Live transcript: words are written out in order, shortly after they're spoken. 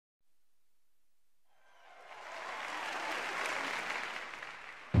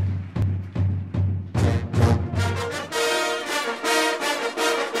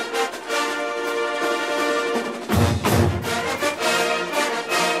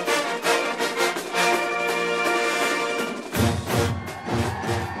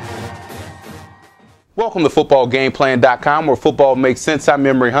Welcome to footballgameplan.com, where football makes sense. I'm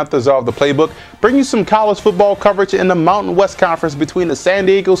Memory Hunters of the playbook. Bring you some college football coverage in the Mountain West Conference between the San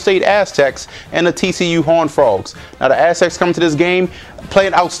Diego State Aztecs and the TCU Horned Frogs. Now, the Aztecs come to this game, play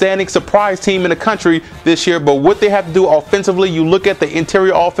an outstanding surprise team in the country this year, but what they have to do offensively, you look at the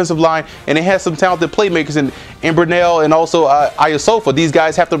interior offensive line, and they have some talented playmakers in Brunell and also Iasofa. These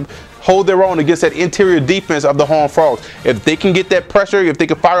guys have to hold their own against that interior defense of the Horned Frogs. If they can get that pressure, if they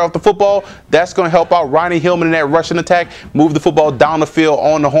can fire off the football, that's going to help out Ronnie Hillman in that rushing attack, move the football down the field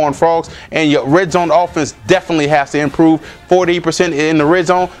on the Horned Frogs. And your red zone offense definitely has to improve. 48% in the red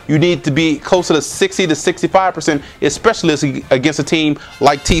zone. You need to be closer to 60 to 65%, especially against a team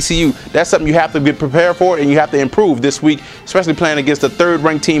like TCU. That's something you have to be prepared for, and you have to improve this week, especially playing against the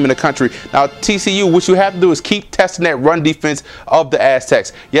third-ranked team in the country. Now, TCU, what you have to do is keep testing that run defense of the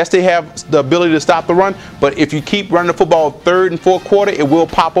Aztecs. Yes, they have the ability to stop the run, but if you keep running the football third and fourth quarter, it will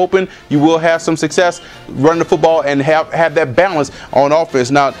pop open. You will have some success running the football and have that balance on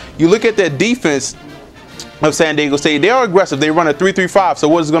offense. Now, you look at that defense of San Diego State. They are aggressive. They run a 3-3-5. So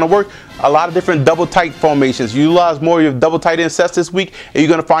what is going to work? A lot of different double tight formations. You utilize more of your double tight end sets this week, and you're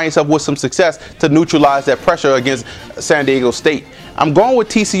going to find yourself with some success to neutralize that pressure against San Diego State. I'm going with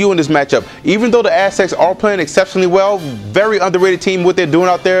TCU in this matchup. Even though the Aztecs are playing exceptionally well, very underrated team, what they're doing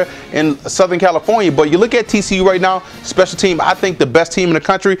out there in Southern California. But you look at TCU right now, special team, I think the best team in the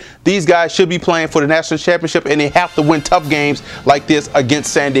country. These guys should be playing for the national championship, and they have to win tough games like this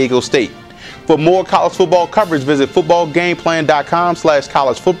against San Diego State. For more college football coverage, visit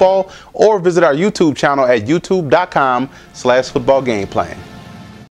footballgameplan.com/collegefootball or visit our YouTube channel at youtube.com/footballgameplan.